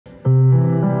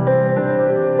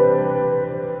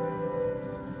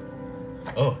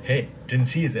Oh, hey, didn't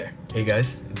see you there. Hey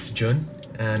guys, it's Jun,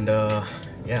 and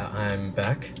yeah, I'm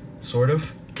back, sort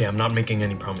of. Okay, I'm not making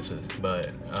any promises,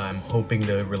 but I'm hoping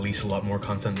to release a lot more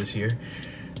content this year,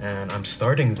 and I'm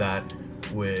starting that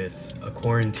with a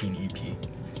quarantine EP.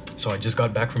 So I just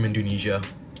got back from Indonesia.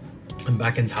 I'm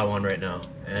back in Taiwan right now,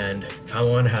 and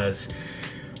Taiwan has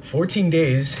 14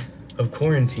 days of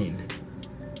quarantine.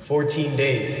 14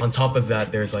 days. On top of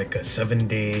that, there's like a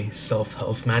 7-day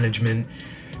self-health management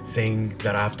thing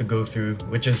that I have to go through,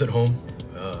 which is at home.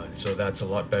 So that's a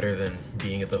lot better than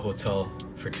being at the hotel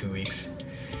for 2 weeks.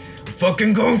 I'm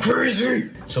fucking going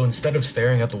crazy! So instead of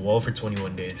staring at the wall for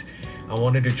 21 days, I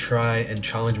wanted to try and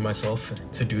challenge myself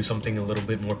to do something a little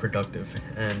bit more productive.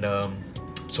 And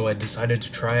so I decided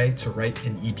to try to write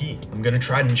an EP. I'm gonna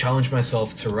try and challenge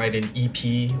myself to write an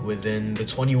EP within the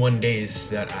 21 days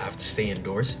that I have to stay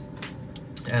indoors.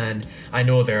 And I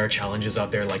know there are challenges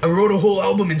out there like, I wrote a whole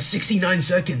album in 69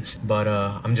 seconds, but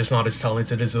I'm just not as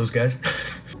talented as those guys.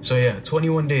 So yeah,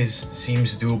 21 days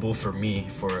seems doable for me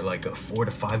for like a 4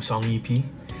 to 5 song EP,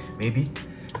 maybe.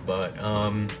 But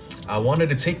I wanted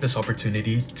to take this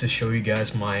opportunity to show you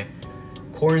guys my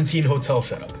quarantine hotel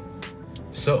setup.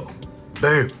 So,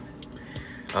 boom.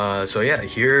 So yeah,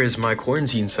 here is my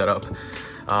quarantine setup.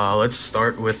 Let's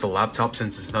start with the laptop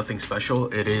since it's nothing special.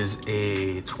 It is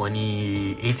a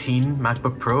 2018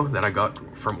 MacBook Pro that I got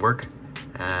from work,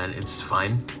 and it's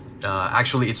fine.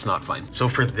 Actually, it's not fine. So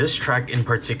for this track in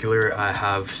particular, I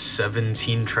have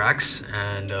 17 tracks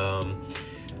and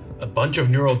a bunch of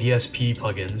Neural DSP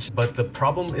plugins, but the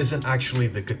problem isn't actually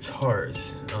the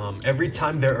guitars. Every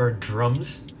time there are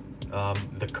drums,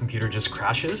 the computer just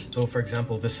crashes. So for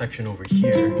example, this section over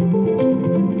here,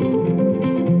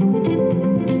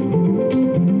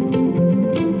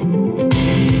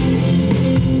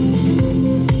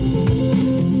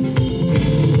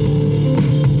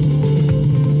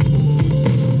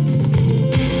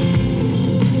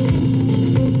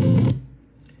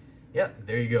 yeah,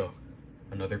 there you go.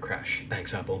 Another crash.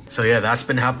 Thanks, Apple. So yeah, that's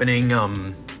been happening.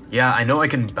 Yeah, I know I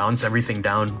can bounce everything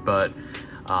down, but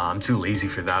I'm too lazy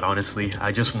for that, honestly.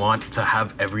 I just want to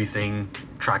have everything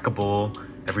trackable,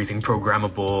 everything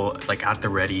programmable, like at the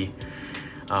ready.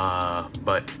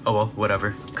 But oh well,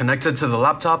 whatever. Connected to the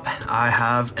laptop, I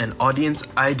have an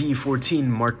Audience ID 14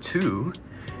 Mark II.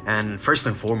 And first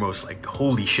and foremost, like,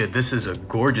 holy shit, this is a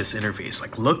gorgeous interface.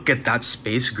 Like, look at that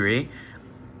space gray.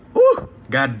 Ooh,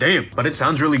 god damn. But it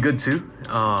sounds really good too.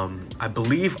 I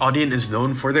believe Audient is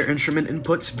known for their instrument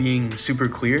inputs being super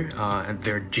clear, and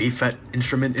their JFET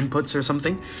instrument inputs or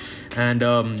something. And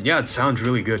yeah, it sounds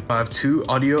really good. I have 2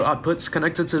 audio outputs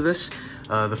connected to this.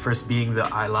 The first being the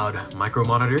iLoud micro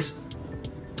monitors.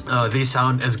 They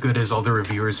sound as good as all the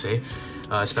reviewers say,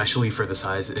 especially for the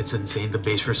size. It's insane. The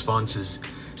bass response is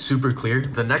super clear.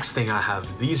 The next thing I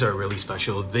have, these are really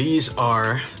special. These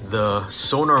are the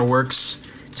SonarWorks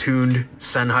tuned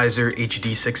Sennheiser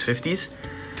HD 650s.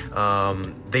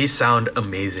 They sound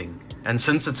amazing. And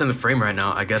since it's in the frame right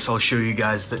now, I guess I'll show you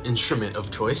guys the instrument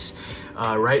of choice.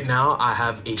 Right now, I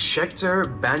have a Schecter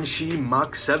Banshee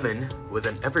Mach 7 with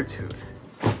an Evertune.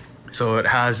 So it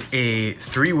has a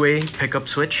 3-way pickup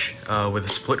switch with a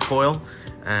split coil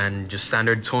and just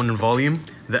standard tone and volume.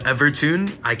 The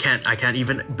Evertune, I can't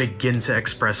even begin to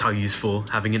express how useful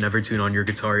having an Evertune on your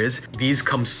guitar is. These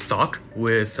come stock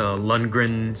with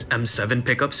Lundgren M7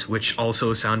 pickups, which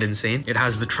also sound insane. It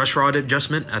has the truss rod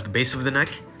adjustment at the base of the neck,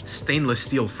 stainless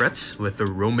steel frets with the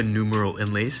Roman numeral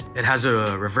inlays. It has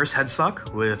a reverse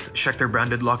headstock with Schecter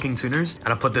branded locking tuners,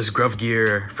 and I put this Gruv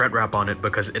Gear fret wrap on it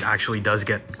because it actually does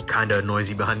get kind of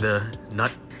noisy behind the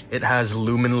nut. It has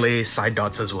Lumenlay side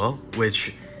dots as well,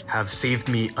 which have saved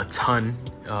me a ton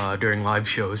during live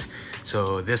shows.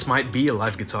 So this might be a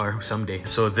live guitar someday.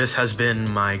 So this has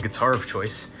been my guitar of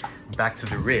choice. Back to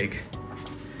the rig.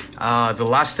 The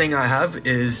last thing I have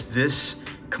is this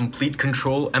Complete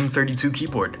Control M32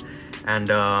 keyboard. And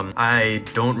I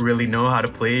don't really know how to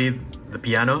play the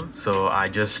piano, so I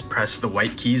just press the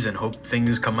white keys and hope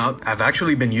things come out. I've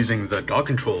actually been using the DAW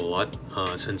control a lot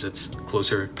since it's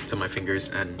closer to my fingers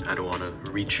and I don't want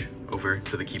to reach over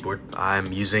to the keyboard.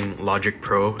 I'm using Logic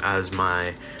Pro as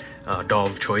my DAW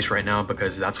of choice right now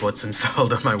because that's what's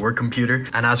installed on my work computer.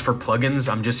 And as for plugins,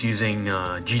 I'm just using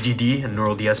GGD and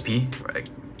Neural DSP, right?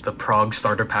 The Prog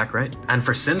starter pack, right? And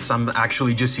for synths, I'm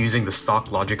actually just using the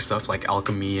stock Logic stuff like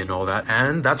Alchemy and all that.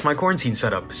 And that's my quarantine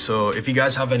setup. So if you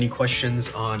guys have any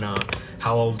questions on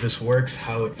how all of this works,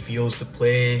 how it feels to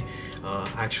play, I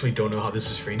actually don't know how this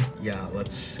is framed. Yeah,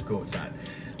 let's go with that.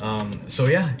 So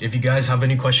yeah, if you guys have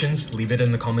any questions, leave it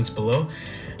in the comments below.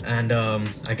 And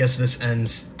I guess this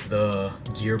ends the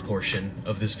gear portion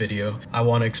of this video, I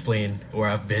want to explain where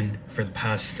I've been for the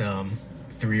past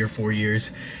 3 or 4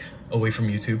 years away from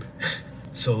YouTube.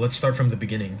 So let's start from the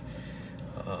beginning.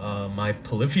 My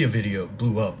Polyphia video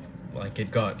blew up. Like,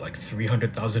 it got like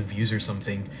 300,000 views or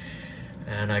something,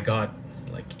 and I got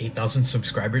like 8,000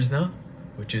 subscribers now,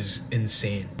 which is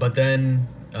insane. But then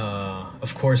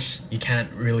of course, you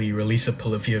can't really release a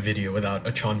Polyphia video without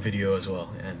a Chon video as well,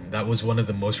 and that was one of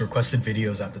the most requested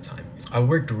videos at the time. I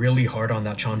worked really hard on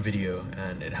that Chon video,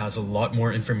 and it has a lot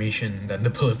more information than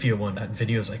the Polyphia one. That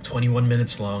video is like 21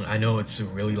 minutes long. I know it's a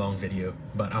really long video,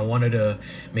 but I wanted to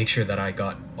make sure that I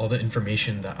got all the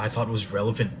information that I thought was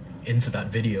relevant into that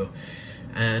video,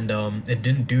 and it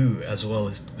didn't do as well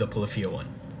as the Polyphia one.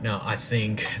 Now, I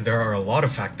think there are a lot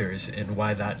of factors in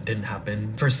why that didn't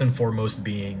happen. First and foremost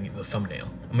being the thumbnail.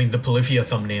 I mean, the Polyphia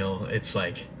thumbnail, it's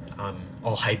like I'm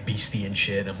all hype beastie and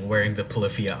shit. I'm wearing the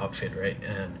Polyphia outfit, right?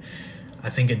 And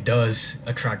I think it does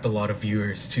attract a lot of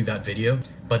viewers to that video.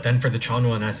 But then for the Chon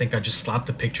one, I think I just slapped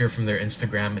a picture from their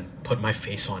Instagram and put my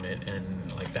face on it,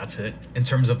 and like that's it. In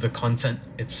terms of the content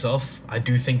itself, I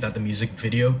do think that the music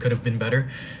video could have been better,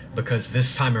 because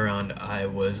this time around I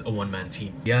was a one-man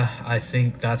team. Yeah, I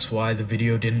think that's why the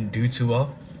video didn't do too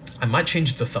well. I might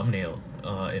change the thumbnail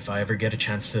if I ever get a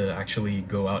chance to actually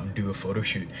go out and do a photo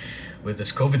shoot with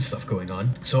this COVID stuff going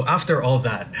on. So after all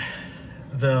that,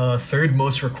 the third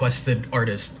most requested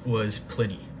artist was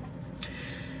Pliny.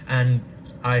 And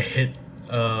I hit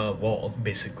a wall,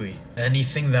 basically.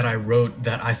 Anything that I wrote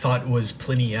that I thought was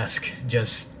Pliny-esque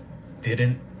just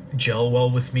didn't gel well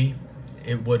with me.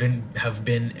 It wouldn't have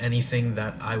been anything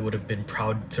that I would have been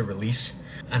proud to release.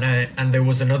 And there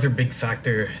was another big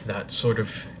factor that sort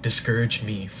of discouraged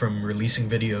me from releasing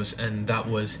videos, and that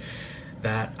was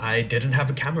that I didn't have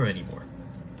a camera anymore.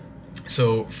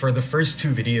 So for the first 2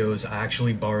 videos, I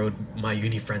actually borrowed my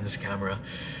uni friend's camera,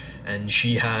 and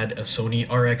she had a Sony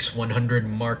RX100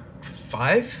 Mark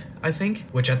V, I think,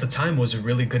 which at the time was a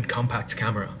really good compact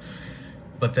camera.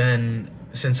 But then,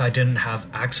 since I didn't have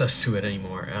access to it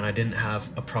anymore and I didn't have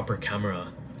a proper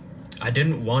camera, I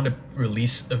didn't want to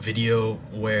release a video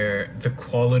where the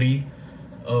quality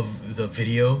of the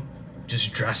video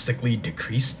just drastically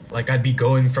decreased. Like, I'd be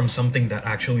going from something that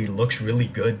actually looks really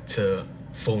good to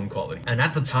phone quality. And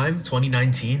at the time,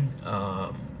 2019,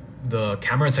 the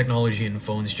camera technology in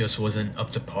phones just wasn't up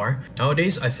to par.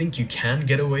 Nowadays, I think you can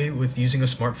get away with using a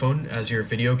smartphone as your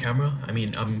video camera. I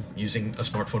mean, I'm using a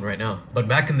smartphone right now. But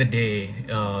back in the day,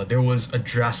 there was a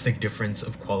drastic difference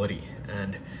of quality,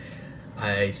 and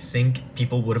I think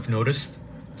people would have noticed.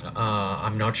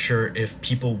 I'm not sure if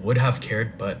people would have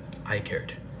cared, but I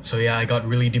cared. So yeah, I got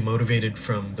really demotivated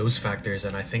from those factors,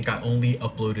 and I think I only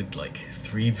uploaded like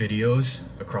 3 videos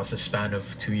across the span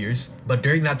of 2 years. But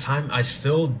during that time, I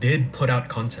still did put out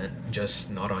content,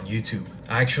 just not on YouTube.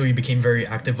 I actually became very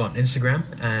active on Instagram,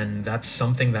 and that's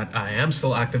something that I am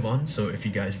still active on, so if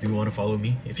you guys do want to follow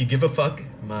me, if you give a fuck,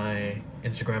 my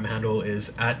Instagram handle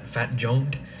is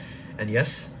 @fatjound, and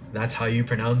yes, that's how you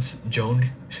pronounce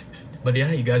Jound. But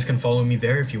yeah, you guys can follow me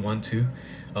there if you want to.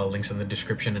 Links in the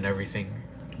description and everything.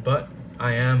 But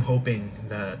I am hoping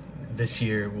that this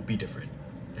year will be different,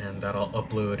 and that I'll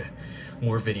upload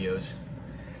more videos.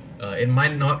 It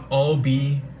might not all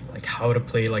be like how to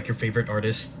play like your favorite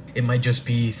artist. It might just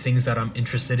be things that I'm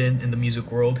interested in the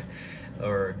music world,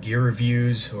 or gear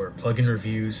reviews or plugin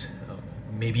reviews,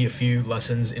 maybe a few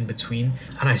lessons in between.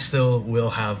 And I still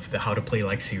will have the How to Play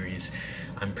Like series.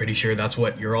 I'm pretty sure that's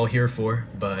what you're all here for,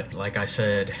 but like I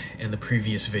said in the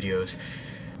previous videos,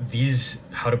 these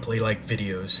How to Play Like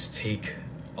videos take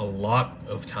a lot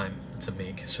of time to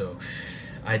make, so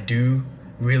I do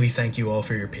really thank you all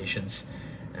for your patience,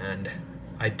 and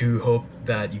I do hope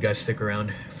that you guys stick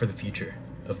around for the future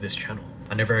of this channel.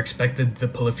 I never expected the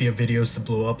Polyphia videos to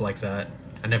blow up like that.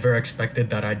 I never expected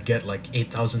that I'd get like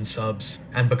 8,000 subs,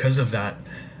 and because of that,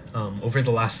 over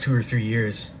the last 2 or 3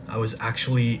 years, I was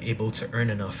actually able to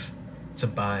earn enough to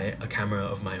buy a camera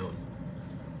of my own.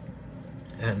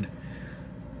 And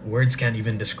words can't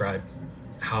even describe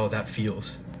how that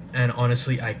feels. And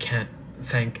honestly, I can't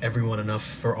thank everyone enough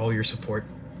for all your support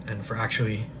and for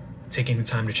actually taking the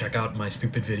time to check out my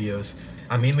stupid videos.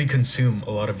 I mainly consume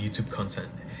a lot of YouTube content,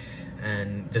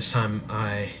 and this time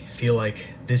I feel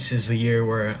like this is the year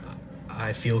where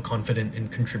I feel confident in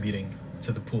contributing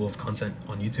to the pool of content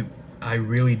on YouTube. I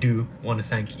really do want to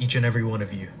thank each and every one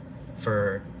of you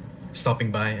for stopping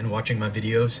by and watching my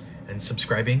videos and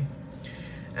subscribing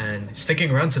and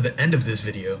sticking around to the end of this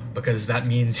video, because that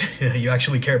means you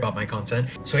actually care about my content.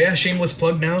 So yeah, shameless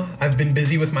plug now. I've been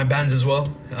busy with my bands as well.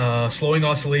 Slowing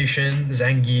Oscillation,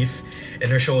 Zangief,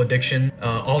 Inertial Addiction,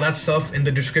 all that stuff in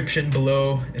the description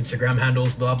below, Instagram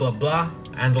handles, blah blah blah.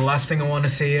 And the last thing I want to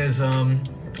say is,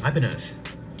 Ibanez,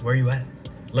 where are you at?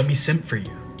 Let me simp for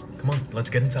you. Come on, let's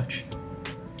get in touch.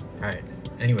 Alright,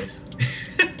 anyways.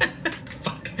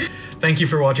 Fuck. Thank you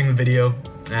for watching the video,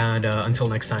 and until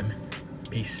next time,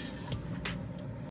 peace.